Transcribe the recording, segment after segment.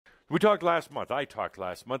We talked last month, I talked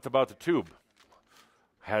last month about the tube.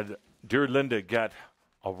 Had dear Linda get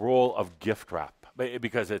a roll of gift wrap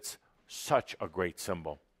because it's such a great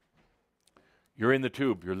symbol. You're in the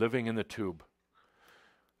tube. You're living in the tube.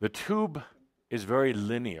 The tube is very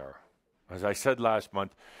linear. As I said last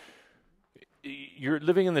month, you're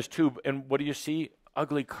living in this tube, and what do you see?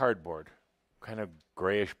 Ugly cardboard, kind of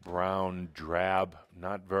grayish brown, drab,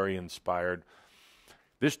 not very inspired.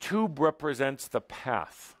 This tube represents the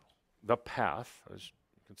path, as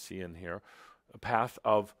you can see in here, a path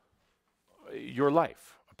of your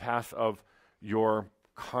life, a path of your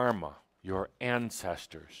karma, your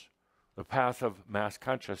ancestors. The path of mass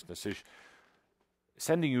consciousness is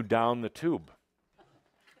sending you down the tube.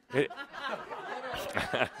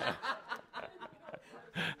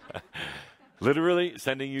 Literally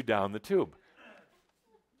sending you down the tube.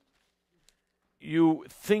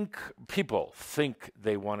 People think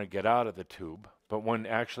they want to get out of the tube, but when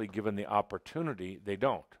actually given the opportunity, they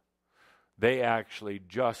don't. They actually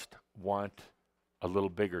just want a little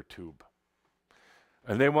bigger tube.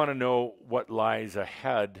 And they want to know what lies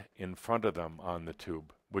ahead in front of them on the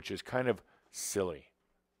tube, which is kind of silly.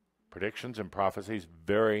 Predictions and prophecies,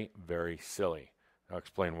 very, very silly. I'll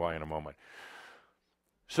explain why in a moment.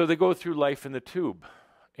 So they go through life in the tube,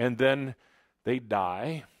 and then they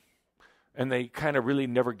die, and they kind of really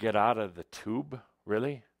never get out of the tube,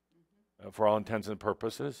 really, for all intents and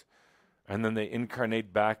purposes. And then they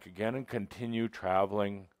incarnate back again and continue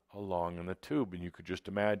traveling along in the tube. And you could just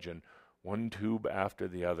imagine one tube after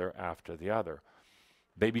the other after the other.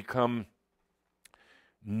 They become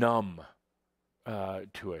numb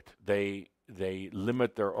to it. They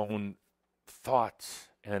limit their own thoughts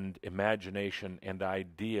and imagination and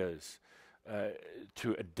ideas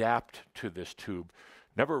to adapt to this tube,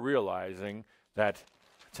 never realizing that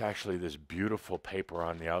it's actually this beautiful paper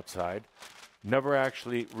on the outside, never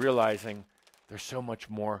actually realizing there's so much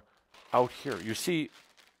more out here. You see,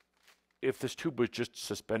 if this tube was just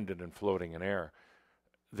suspended and floating in air,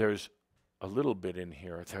 there's a little bit in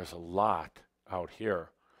here, there's a lot out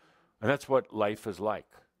here. And that's what life is like.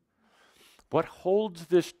 What holds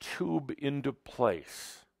this tube into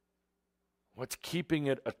place, what's keeping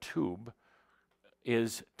it a tube,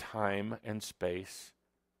 is time and space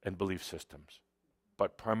and belief systems,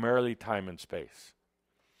 but primarily time and space.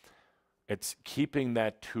 It's keeping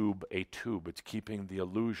that tube a tube. It's keeping the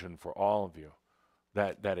illusion for all of you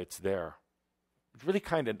that it's there. It's really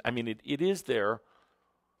kind of, it is there,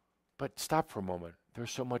 but stop for a moment.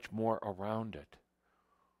 There's so much more around it.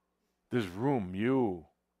 There's room,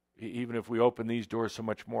 even if we open these doors, so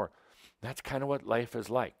much more. That's kind of what life is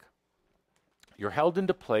like. You're held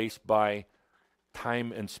into place by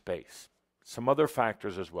time and space. Some other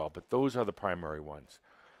factors as well, but those are the primary ones.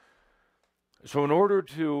 So in order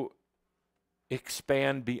to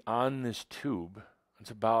expand beyond this tube,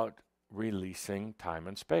 it's about releasing time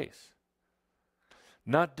and space.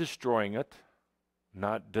 Not destroying it,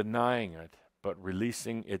 not denying it, but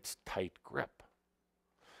releasing its tight grip.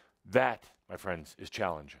 That, my friends, is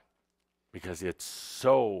challenging because it's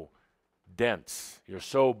so dense. You're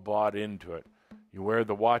so bought into it. You wear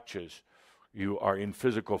the watches. You are in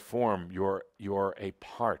physical form. You're a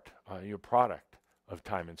part, you're a product of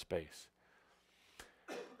time and space.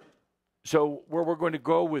 So where we're going to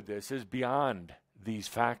go with this is beyond these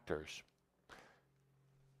factors.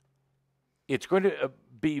 It's going to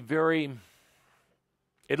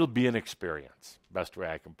it'll be an experience, best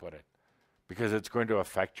way I can put it, because it's going to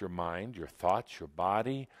affect your mind, your thoughts, your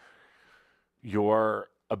body, your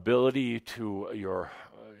ability to,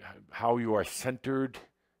 how you are centered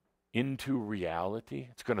into reality.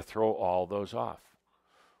 It's going to throw all those off.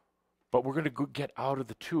 But we're going to get out of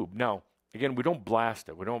the tube. Now, again, we don't blast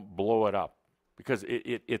it. We don't blow it up because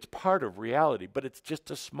it's part of reality, but it's just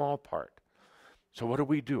a small part. So what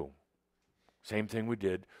do? Same thing we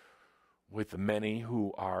did with the many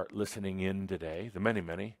who are listening in today, the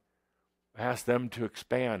many. Ask them to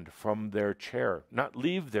expand from their chair, not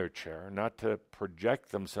leave their chair, not to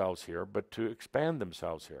project themselves here, but to expand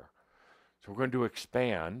themselves here. So we're going to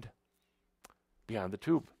expand beyond the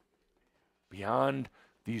tube, beyond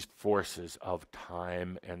these forces of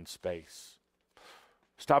time and space.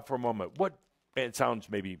 Stop for a moment. It sounds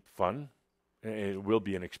maybe fun, it will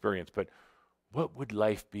be an experience, but what would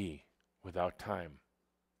life be without time?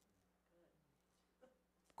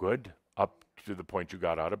 Good, up to the point you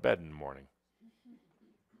got out of bed in the morning.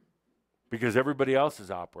 Because everybody else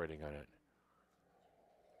is operating on it.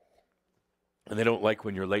 And they don't like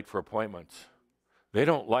when you're late for appointments. They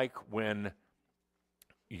don't like when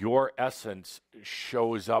your essence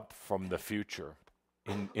shows up from the future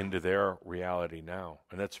into their reality now.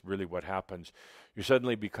 And that's really what happens. You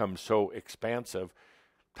suddenly become so expansive,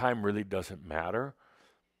 time really doesn't matter.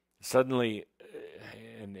 Suddenly,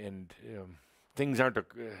 things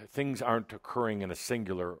aren't occurring in a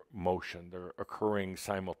singular motion. They're occurring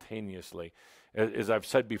simultaneously. As I've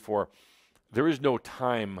said before, there is no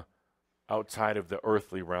time outside of the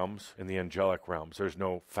earthly realms. In the angelic realms, there's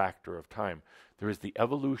no factor of time. There is the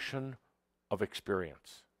evolution of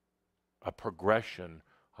experience, a progression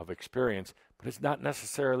of experience, but it's not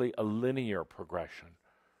necessarily a linear progression.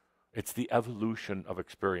 It's the evolution of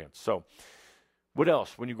experience. So, what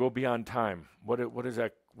else when you go beyond time? What is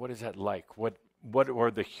that? What is that like? What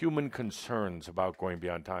are the human concerns about going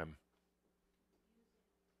beyond time?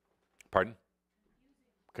 Pardon?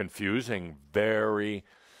 Confusing, very,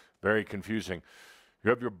 very confusing. You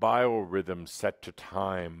have your biorhythms set to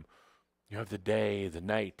time. You have the day, the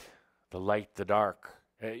night, the light, the dark.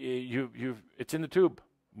 It's in the tube.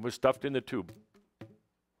 It was stuffed in the tube.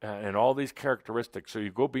 And all these characteristics. So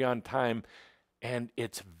you go beyond time, and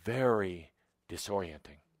it's very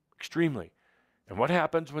disorienting, extremely. And what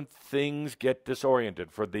happens when things get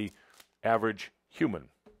disoriented for the average human?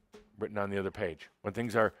 Written on the other page. When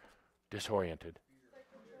things are disoriented.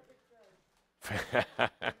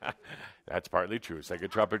 That's partly true.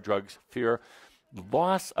 Psychotropic drugs, fear,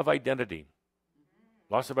 loss of identity.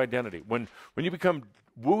 Loss of identity. When you become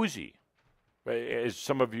woozy, as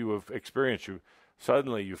some of you have experienced,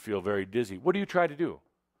 suddenly you feel very dizzy. What do you try to do?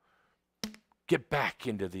 Get back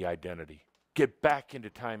into the identity. Get back into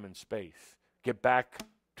time and space. Get back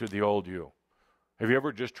to the old you. Have you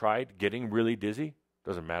ever just tried getting really dizzy?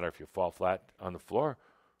 Doesn't matter if you fall flat on the floor.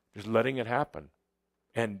 Just letting it happen.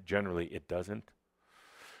 And generally it doesn't.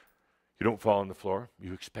 You don't fall on the floor.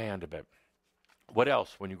 You expand a bit. What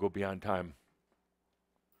else when you go beyond time?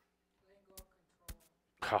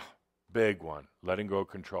 Big one. Letting go of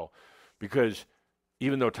control. Because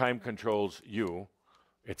even though time controls you,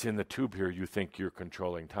 it's in the tube here you think you're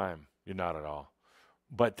controlling time. You're not at all.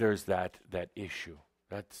 But there's that issue.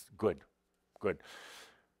 That's good. Good.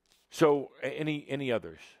 So any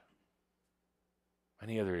others?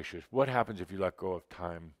 Any other issues? What happens if you let go of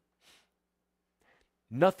time?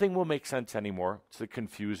 Nothing will make sense anymore. It's the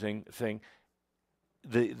confusing thing.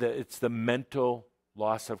 It's the mental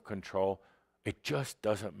loss of control. It just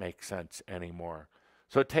doesn't make sense anymore.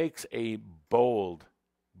 So it takes a bold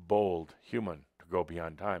human to go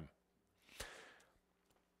beyond time.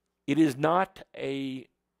 It is not a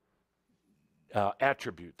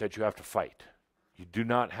attribute that you have to fight. You do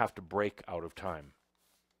not have to break out of time.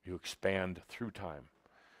 You expand through time.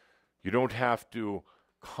 You don't have to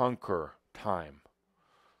conquer time.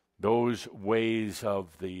 Those ways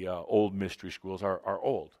of the old mystery schools are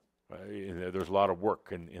old. There's a lot of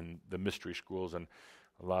work in the mystery schools and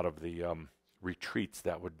a lot of the retreats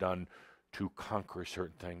that were done to conquer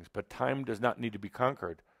certain things. But time does not need to be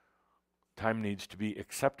conquered. Time needs to be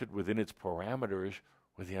accepted within its parameters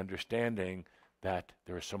with the understanding that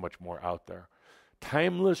there is so much more out there.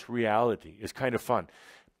 Timeless reality is kind of fun.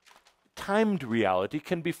 Timed reality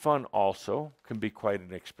can be fun also, can be quite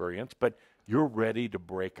an experience, but you're ready to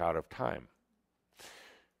break out of time.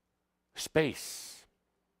 Space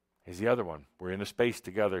is the other one. We're in a space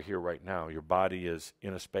together here right now. Your body is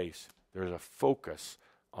in a space. There's a focus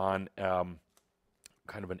on kind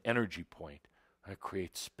of an energy point that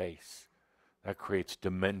creates space, that creates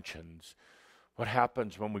dimensions. What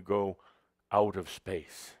happens when we go out of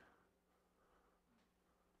space?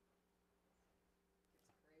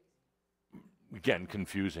 Again,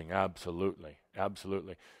 confusing, absolutely,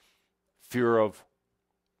 absolutely. Fear of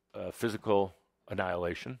physical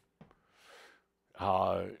annihilation.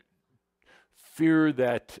 Fear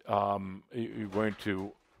that you're going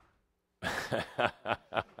to...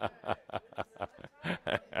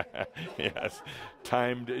 Yes,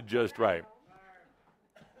 timed just right.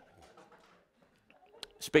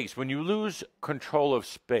 Space. When you lose control of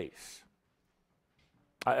space,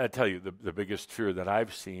 I tell you, the biggest fear that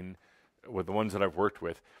I've seen with the ones that I've worked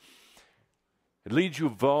with, it leaves you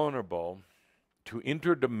vulnerable to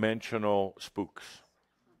interdimensional spooks.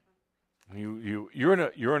 You're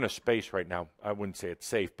in a space right now. I wouldn't say it's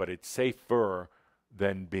safe, but it's safer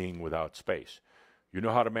than being without space. You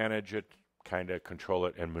know how to manage it, kind of control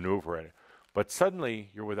it and maneuver it. But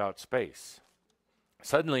suddenly you're without space.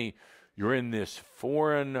 Suddenly you're in this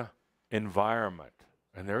foreign environment,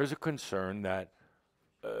 and there is a concern that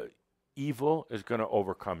evil is going to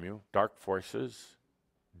overcome you, dark forces,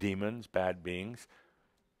 demons, bad beings,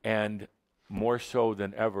 and more so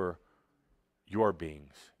than ever, your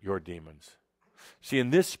beings, your demons. See, in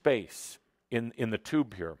this space, in the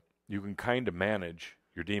tube here, you can kind of manage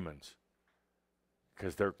your demons.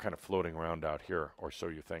 because they're kind of floating around out here, or so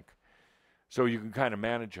you think. So you can kind of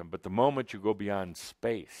manage them, but the moment you go beyond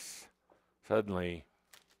space, suddenly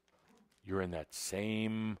you're in that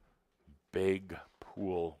same big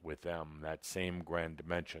pool with them, that same grand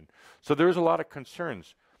dimension. So there's a lot of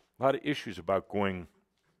concerns, a lot of issues about going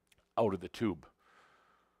out of the tube,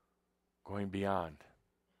 going beyond.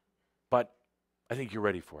 But I think you're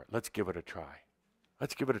ready for it. Let's give it a try.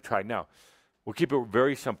 Let's give it a try. Now, we'll keep it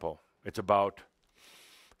very simple. It's about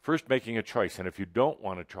first making a choice, and if you don't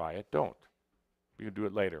want to try it, don't. You can do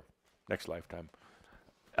it later, next lifetime.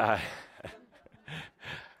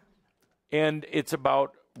 And it's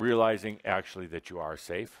about realizing actually that you are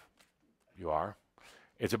safe. You are.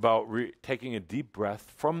 It's about taking a deep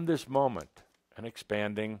breath from this moment and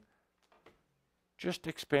expanding, just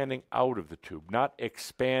expanding out of the tube, not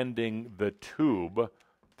expanding the tube.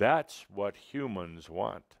 That's what humans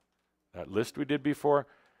want. That list we did before,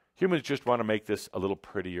 humans just want to make this a little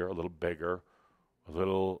prettier, a little bigger, a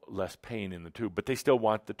little less pain in the tube, but they still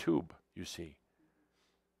want the tube, you see.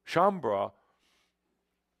 Shaumbra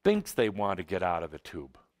thinks they want to get out of the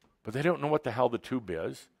tube, but they don't know what the hell the tube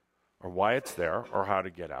is, or why it's there, or how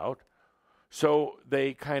to get out. So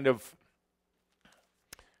they kind of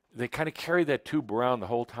carry that tube around the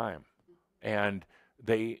whole time, and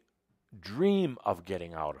they dream of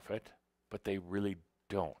getting out of it, but they really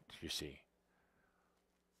don't, you see.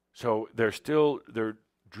 So they're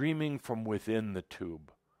dreaming from within the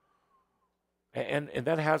tube. And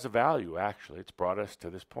that has a value, actually. It's brought us to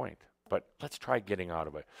this point. But let's try getting out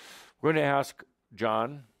of it. We're going to ask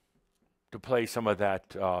John to play some of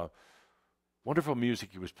that wonderful music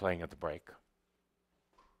he was playing at the break.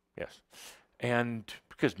 Yes. And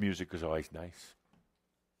because music is always nice.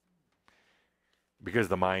 Because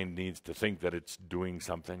the mind needs to think that it's doing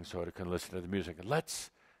something so it can listen to the music. And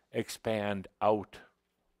let's expand out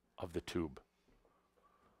of the tube.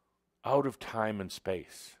 Out of time and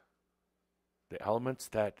space. The elements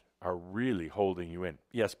that are really holding you in.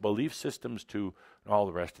 Yes, belief systems too, and all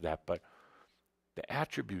the rest of that, but the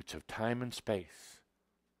attributes of time and space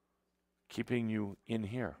keeping you in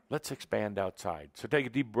here. Let's expand outside. So take a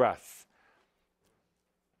deep breath.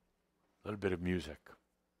 A little bit of music.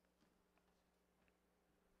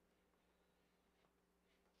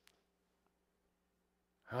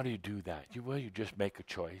 How do you do that? You just make a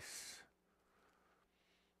choice.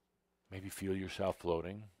 Maybe feel yourself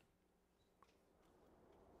floating.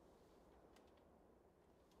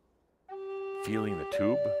 Feeling the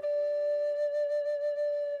tube.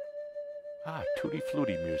 Tutti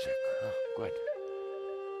fluty music. Oh, good.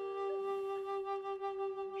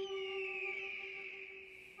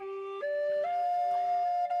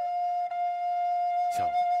 So,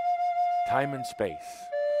 time and space,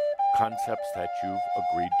 concepts that you've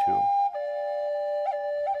agreed to,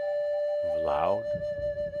 you've allowed,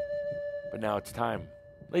 but now it's time,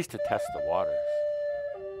 at least to test the waters.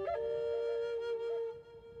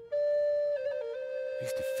 At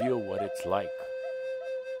least to feel what it's like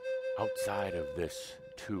outside of this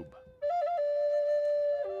tube.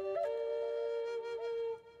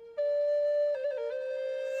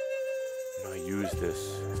 I use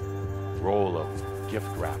this roll of gift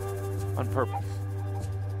wrap on purpose.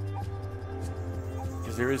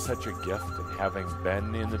 Because there is such a gift in having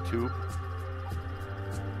been in the tube,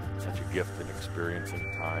 such a gift in experiencing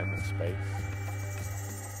time and space.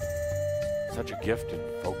 Such a gift in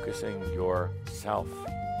focusing yourself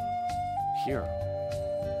here.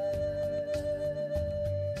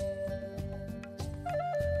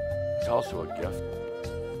 It's also a gift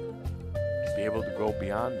to be able to go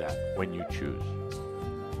beyond that when you choose.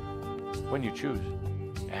 When you choose,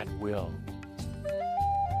 at will.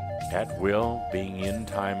 At will, being in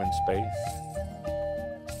time and space.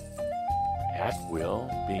 At will,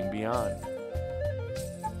 being beyond.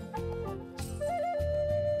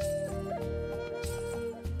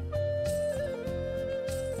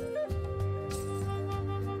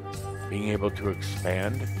 Being able to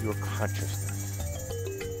expand your consciousness,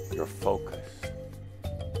 your focus.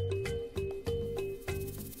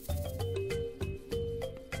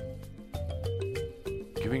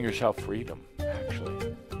 Giving yourself freedom,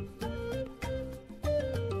 actually.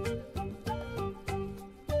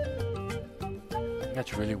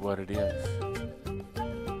 That's really what it is.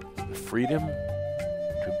 The freedom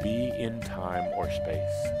to be in time or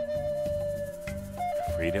space.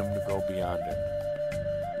 The freedom to go beyond it.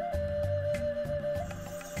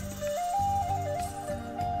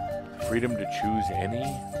 Freedom to choose any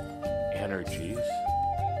energies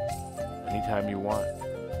anytime you want.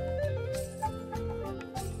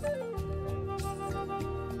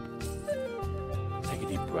 Take a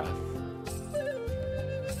deep breath.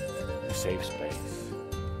 A safe space.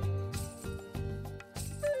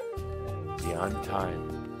 beyond time.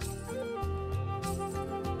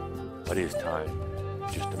 What is time?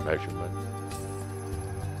 Just a measurement.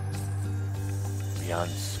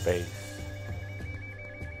 Beyond space.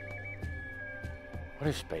 What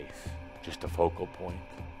is space? Just a focal point.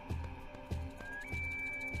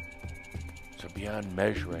 So beyond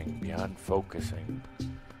measuring, beyond focusing,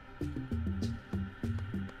 and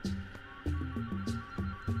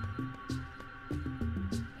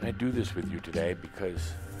I do this with you today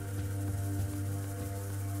because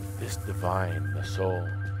this divine, the soul,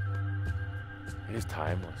 it is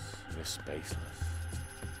timeless, it is spaceless,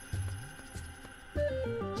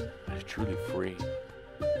 it is truly free.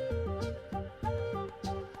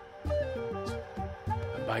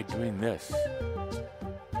 And by doing this,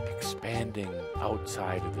 expanding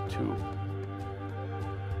outside of the tube,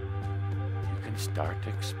 you can start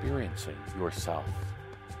experiencing yourself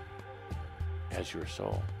as your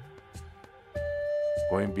soul.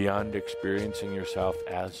 Going beyond experiencing yourself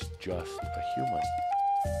as just a human.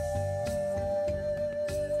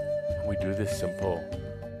 And we do this simple,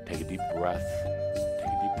 take a deep breath,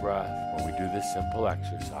 take a deep breath. When we do this simple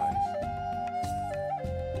exercise,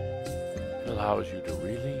 it allows you to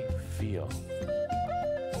really feel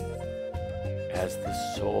as the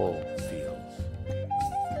soul feels.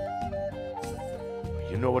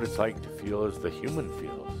 You know what it's like to feel as the human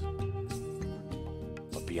feels.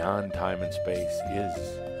 But beyond time and space is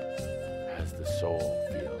as the soul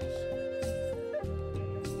feels.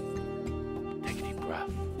 Take a deep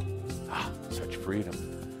breath. Such freedom.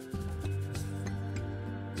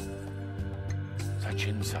 Such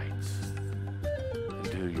insights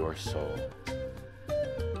into your soul.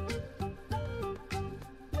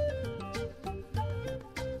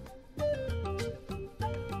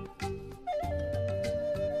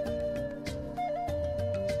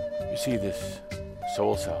 You see this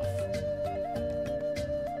soul self.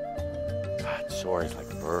 It soars like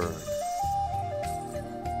a bird.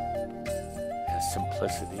 It has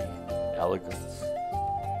simplicity, elegance.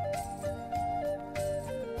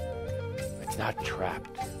 It's not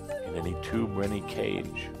trapped in any tube or any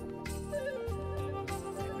cage.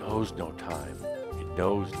 It knows no time. It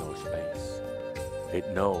knows no space. It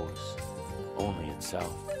knows only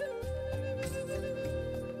itself.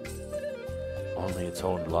 Only its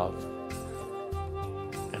own love.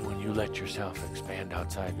 And when you let yourself expand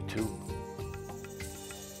outside the tube,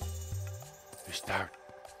 you start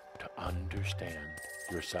to understand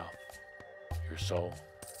yourself, your soul.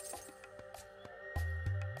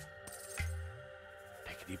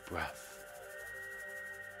 Take a deep breath.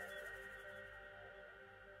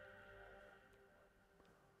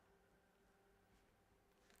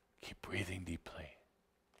 Keep breathing deeply.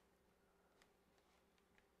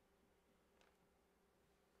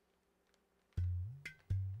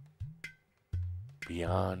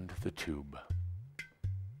 Beyond the tube.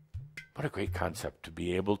 What a great concept to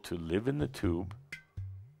be able to live in the tube,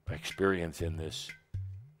 experience in this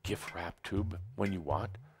gift wrap tube when you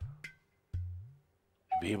want,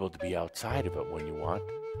 to be able to be outside of it when you want,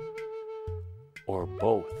 or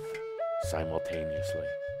both simultaneously.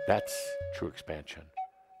 That's true expansion.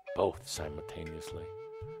 Both simultaneously.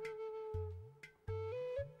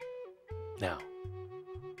 Now,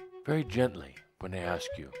 very gently, when I ask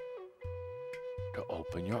you to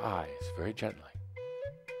open your eyes, very gently.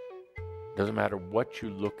 Doesn't matter what you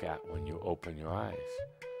look at when you open your eyes,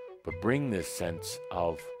 but bring this sense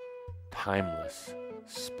of timeless,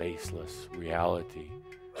 spaceless reality.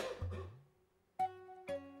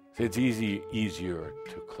 So it's easier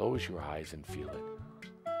to close your eyes and feel it.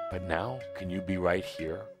 But now, can you be right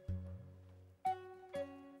here?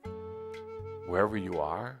 Wherever you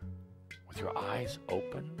are, with your eyes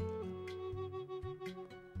open?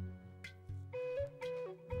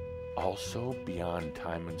 Also beyond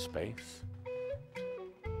time and space,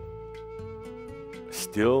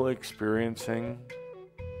 still experiencing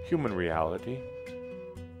human reality,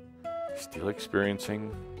 still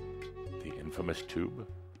experiencing the infamous tube,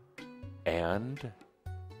 and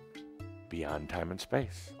beyond time and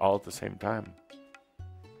space, all at the same time.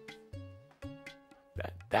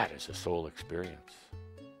 That is a soul experience.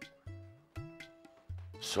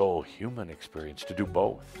 Soul human experience, to do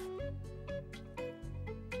both.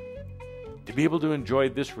 To be able to enjoy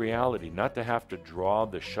this reality, not to have to draw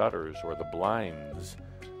the shutters or the blinds,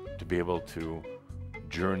 to be able to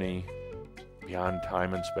journey beyond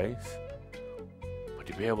time and space, but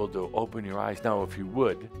to be able to open your eyes. Now, if you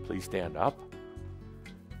would, please stand up.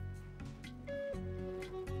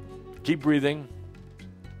 Keep breathing.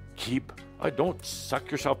 Don't suck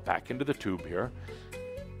yourself back into the tube here.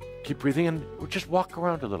 Keep breathing and just walk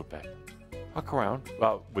around a little bit. Walk around,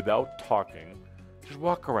 well, without talking. Just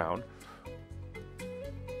walk around.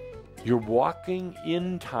 You're walking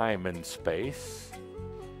in time and space,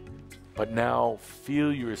 but now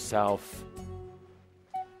feel yourself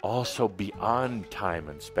also beyond time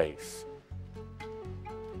and space.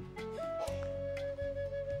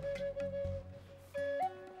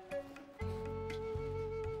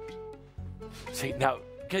 See, now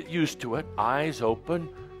get used to it. Eyes open.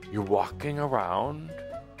 You're walking around.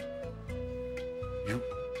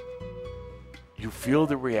 You feel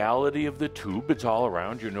the reality of the tube. It's all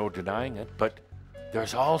around. You're no denying it. But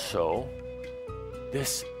there's also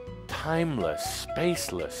this timeless,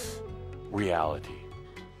 spaceless reality.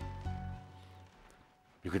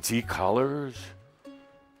 You can see colors.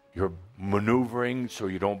 You're maneuvering so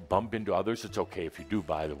you don't bump into others. It's okay if you do,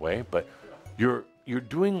 by the way. But you're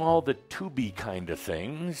doing all the tubey kind of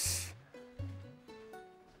things.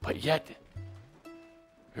 But yet,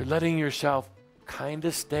 you're letting yourself kind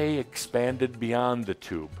of stay expanded beyond the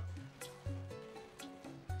tube.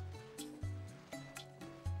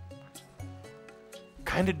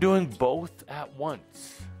 Kind of doing both at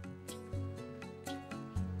once.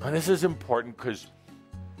 And this is important because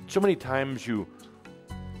so many times you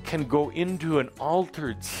can go into an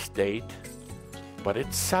altered state, but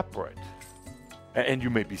it's separate. And you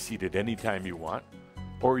may be seated anytime you want,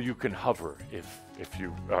 or you can hover if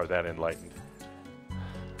you are that enlightened.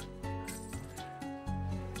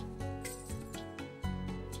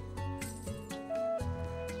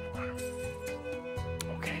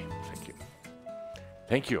 Okay, thank you.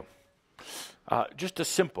 Thank you. Just a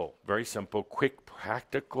simple, very simple, quick,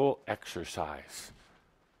 practical exercise.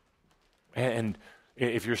 And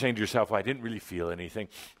if you're saying to yourself, well, I didn't really feel anything,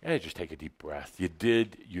 just take a deep breath. You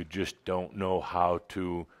did, you just don't know how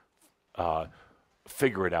to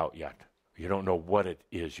figure it out yet. You don't know what it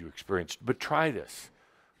is you experienced. But try this.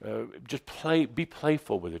 Just be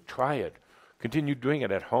playful with it. Try it. Continue doing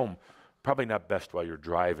it at home. Probably not best while you're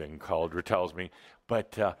driving, Cauldre tells me.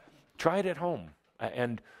 But try it at home.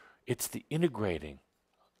 And it's the integrating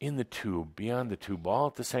in the tube, beyond the tube, all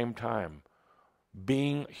at the same time.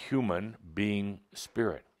 Being human, being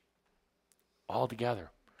spirit. All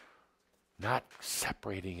together. Not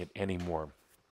separating it anymore.